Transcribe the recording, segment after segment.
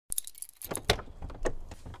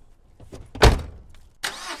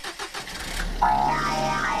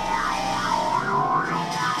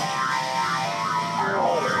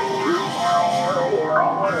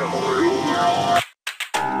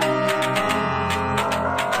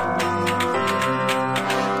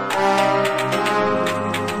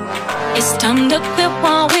Time to quit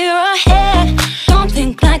while we're ahead. Don't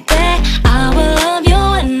think like that. I will love you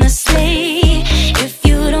endlessly. If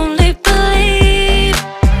you don't believe,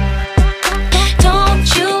 don't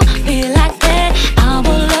you be like that. I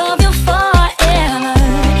will love you forever.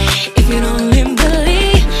 If you don't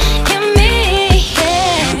believe in me,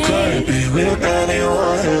 yeah. You could be with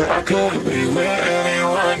anyone, I could be with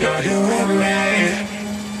anyone. You're here with me,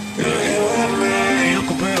 you're here with me. You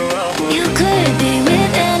could be around, but You could be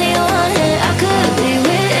with anyone, I could be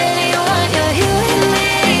with anyone. You're here with me,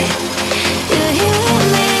 you're here with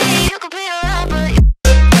me. You could be around, but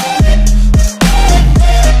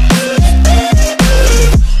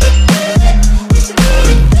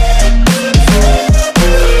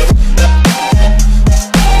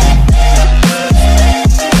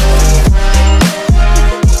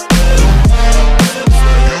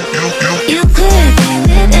you could be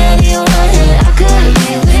with anyone, I could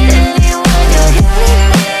be with anyone. You're here with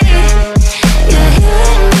me, you're here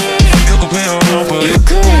with me. you could be around, but You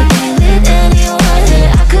could be with anyone,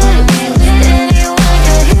 I could be with anyone.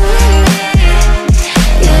 You're here with me,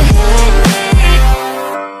 you're here with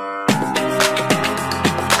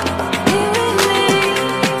me.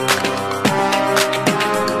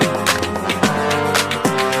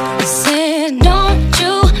 Said, don't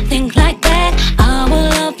you think like that. I will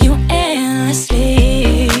love you endlessly.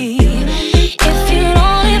 If you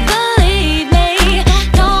only believe me,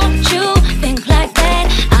 don't you think like that.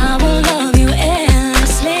 I will love you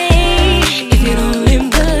endlessly. If you don't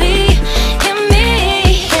believe in me,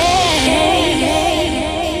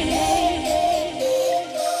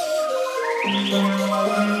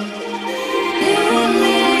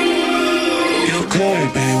 you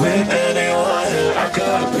could be with anyone, I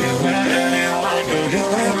could be with anyone. You're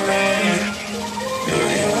here with me, you're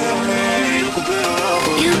here with me. You could be around,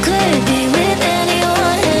 but you could be with anyone,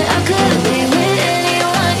 I could be with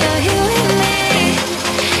anyone.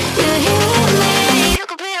 You're here with me, you're here with me. You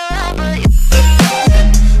could be around, but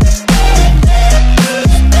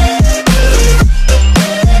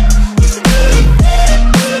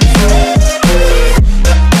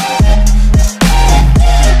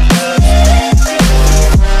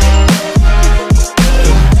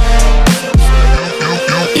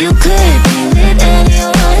you could be with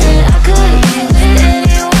anyone, I could be with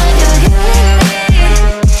anyone. You're here with me,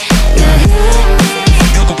 you're here with me.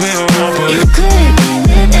 you could be around, but You could be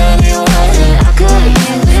with anyone, I could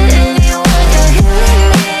be with anyone.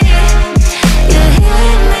 You're here with me, you're here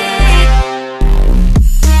with me.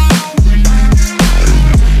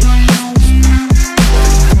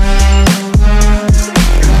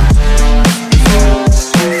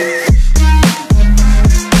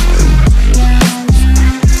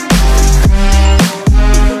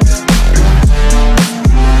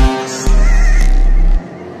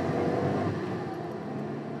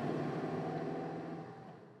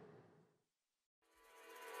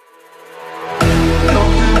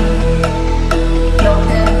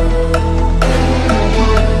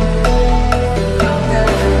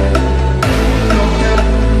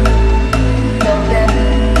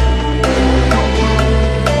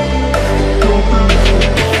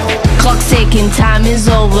 Clock's ticking, time is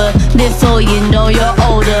over. Before you know you're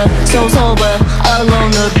older. So sober,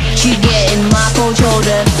 alone, you getting my cold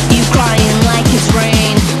shoulder. You crying like it's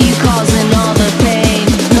rain. You causing all the pain.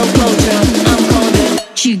 No closure, I'm colder.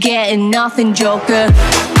 You getting nothing, joker.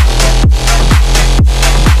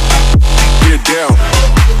 get down.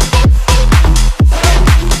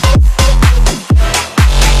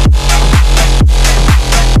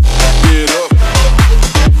 Get up.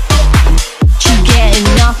 You getting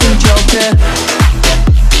nothing, joker.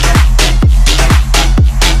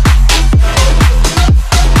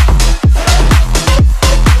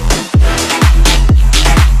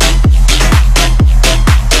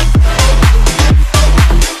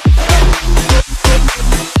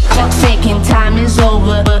 Clock's ticking, time is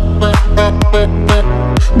over.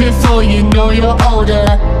 Before you know you're older.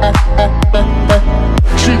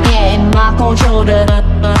 You getting my cold shoulder.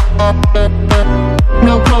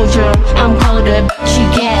 No closure, I'm colder. She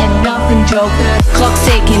getting nothing, joker. Clock's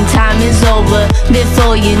ticking, time is over.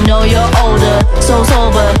 Before you know you're older. So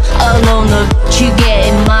sober, alone, you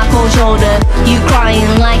getting my cold shoulder. You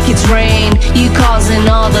crying like it's rain. You causing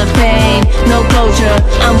all the pain. No closure,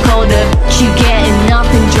 I'm colder. She getting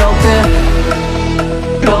nothing, joker.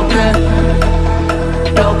 Joker.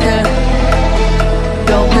 Joker.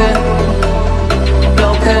 Joker.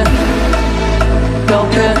 Joker.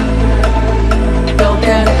 Joker.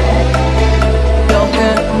 Joker.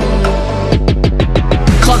 Joker.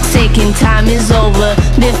 Clock's ticking, time is over.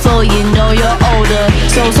 Before you know you're older.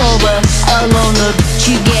 So sober, alone,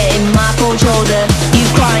 you getting my cold shoulder. You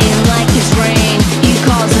crying like it's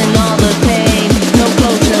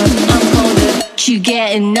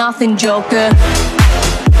nothing, joker.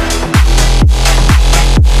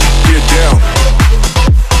 Get down.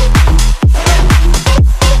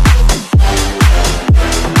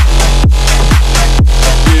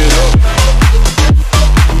 Get up.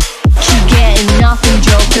 She getting nothing,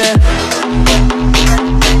 joker.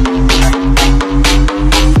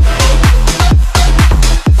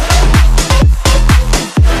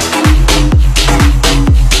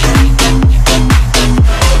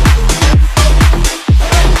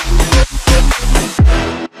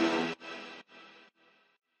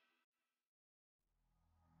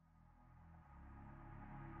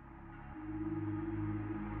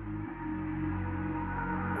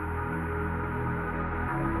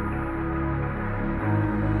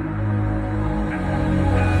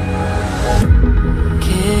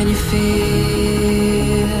 Can you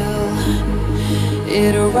feel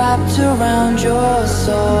it wrapped around your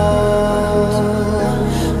soul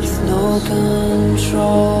with no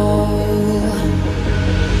control?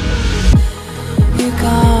 You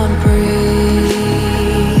can't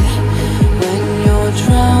breathe when you're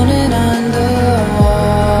drowning underwater.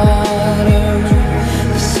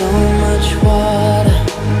 There's so much water.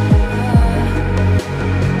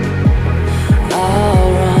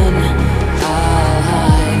 I'll run, I'll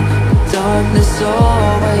hide. Darkness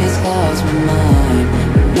always clouds my mind.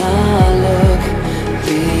 When I look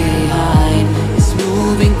behind, it's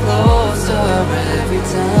moving closer every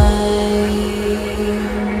time.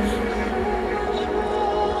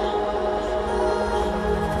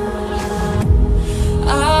 I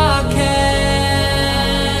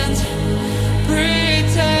can't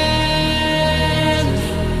pretend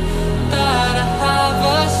that I have a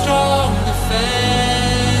strong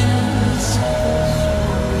defense.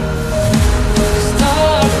 This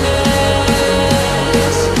darkness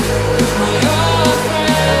is my old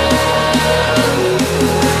friend.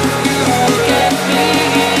 You won't get me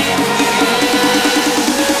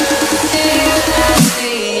in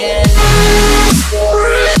the end.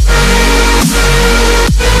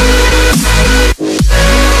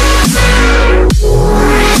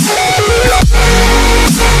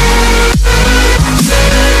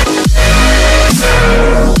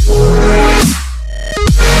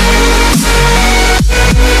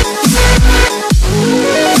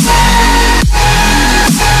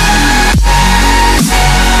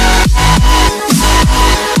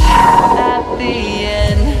 At the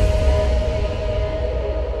end.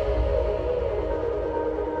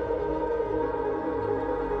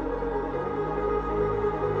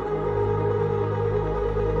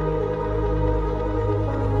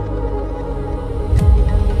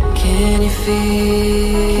 Can you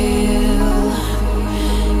feel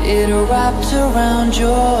it wrapped around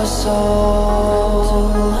your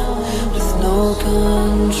soul with no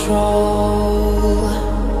control?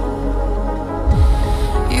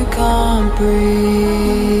 You can't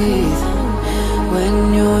breathe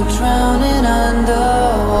when you're drowning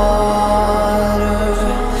underwater.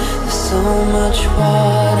 There's so much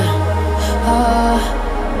water. I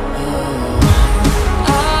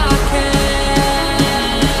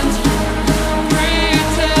can't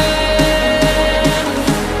pretend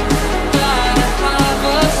that I have a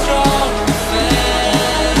strong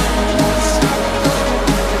defense.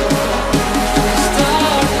 This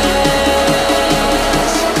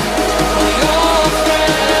darkness, my old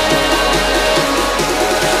friend.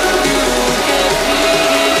 You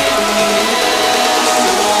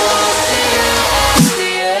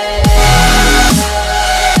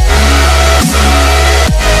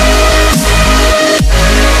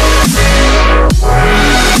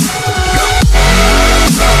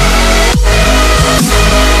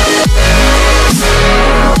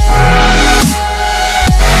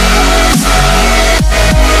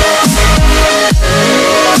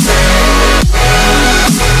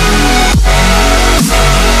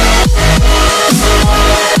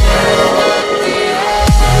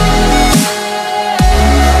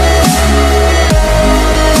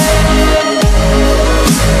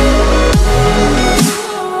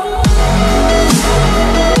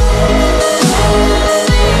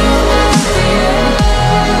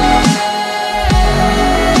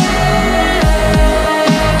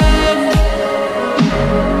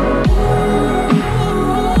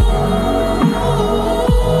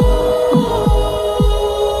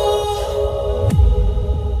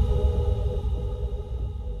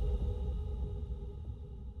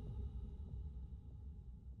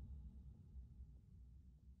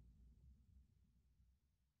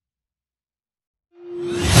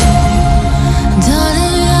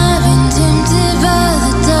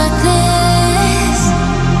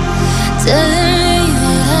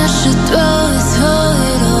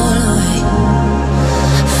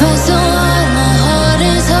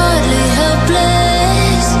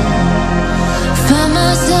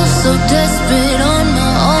spit on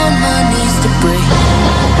my knees to break.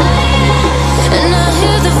 And I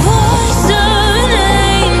hear the voice of an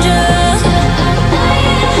angel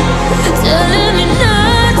telling me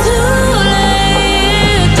not to lay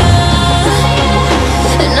it down.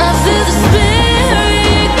 And I feel the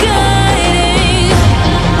spirit guiding,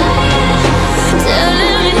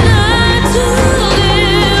 telling me not to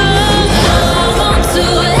give up. Hold on to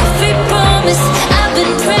every promise I've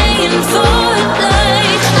been praying for at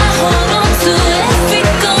night. I hold on to every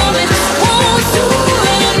garment, won't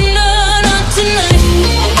surrender, not tonight.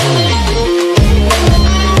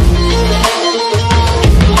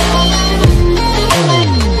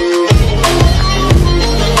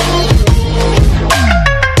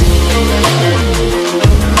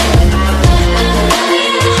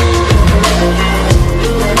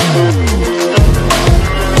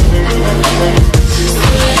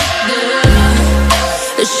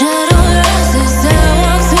 The shadow rises and I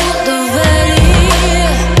walk through the valley,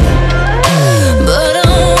 but I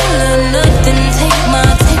won't let nothing take my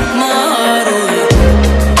heart away.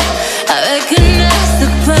 I recognize the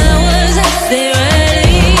powers as they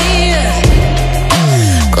ready.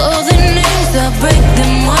 Call the names, I break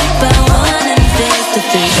them one by one and face to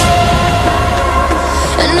face.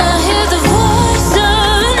 And I hear the voice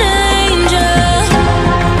of an angel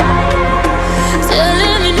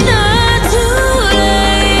telling me not to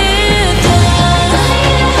lay it down.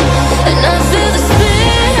 And I feel the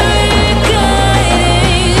spirit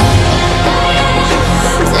guiding,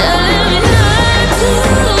 telling me not to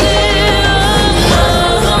give up.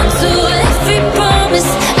 Hold on to every promise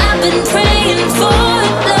I've been praying for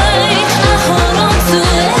at night. I hold on to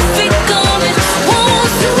every garment, won't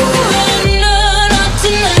surrender, not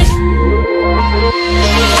tonight.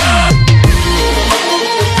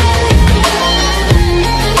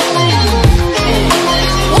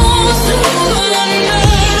 Won't surrender,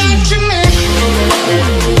 not tonight.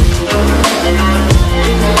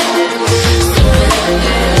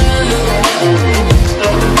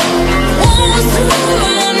 Won't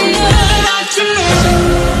surrender, not tonight.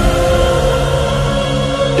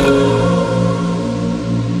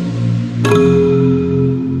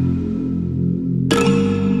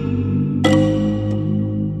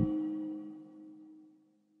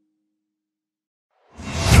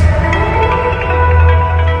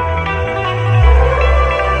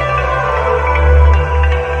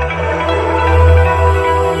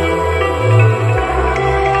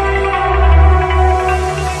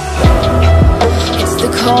 It's the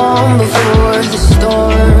calm before the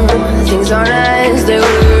storm. Things aren't as they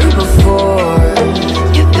were before.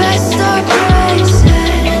 You best start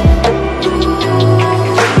bracing.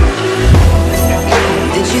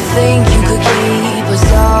 Did you think you could keep us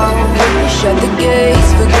out? Shut the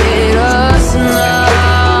gates, forget us now.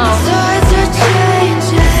 Tides are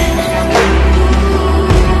changing.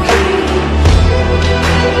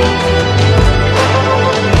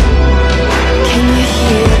 Can you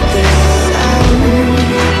hear the sound?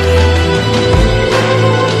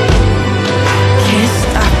 Can't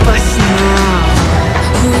stop us now.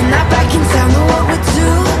 We're not back in town, know what we're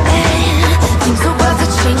doing. Things are about to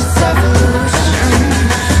change, it's a revolution.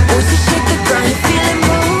 Voices shake the ground, you feel it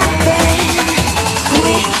moving.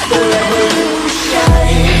 We're the revolution.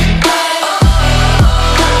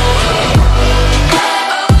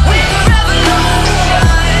 We're the revolution.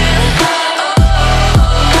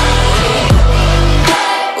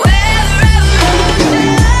 We're the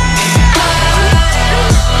revolution.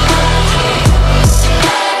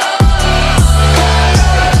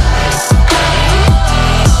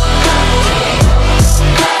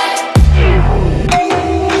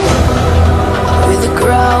 With the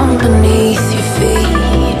ground beneath your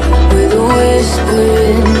feet, with a whisper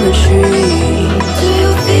in the tree.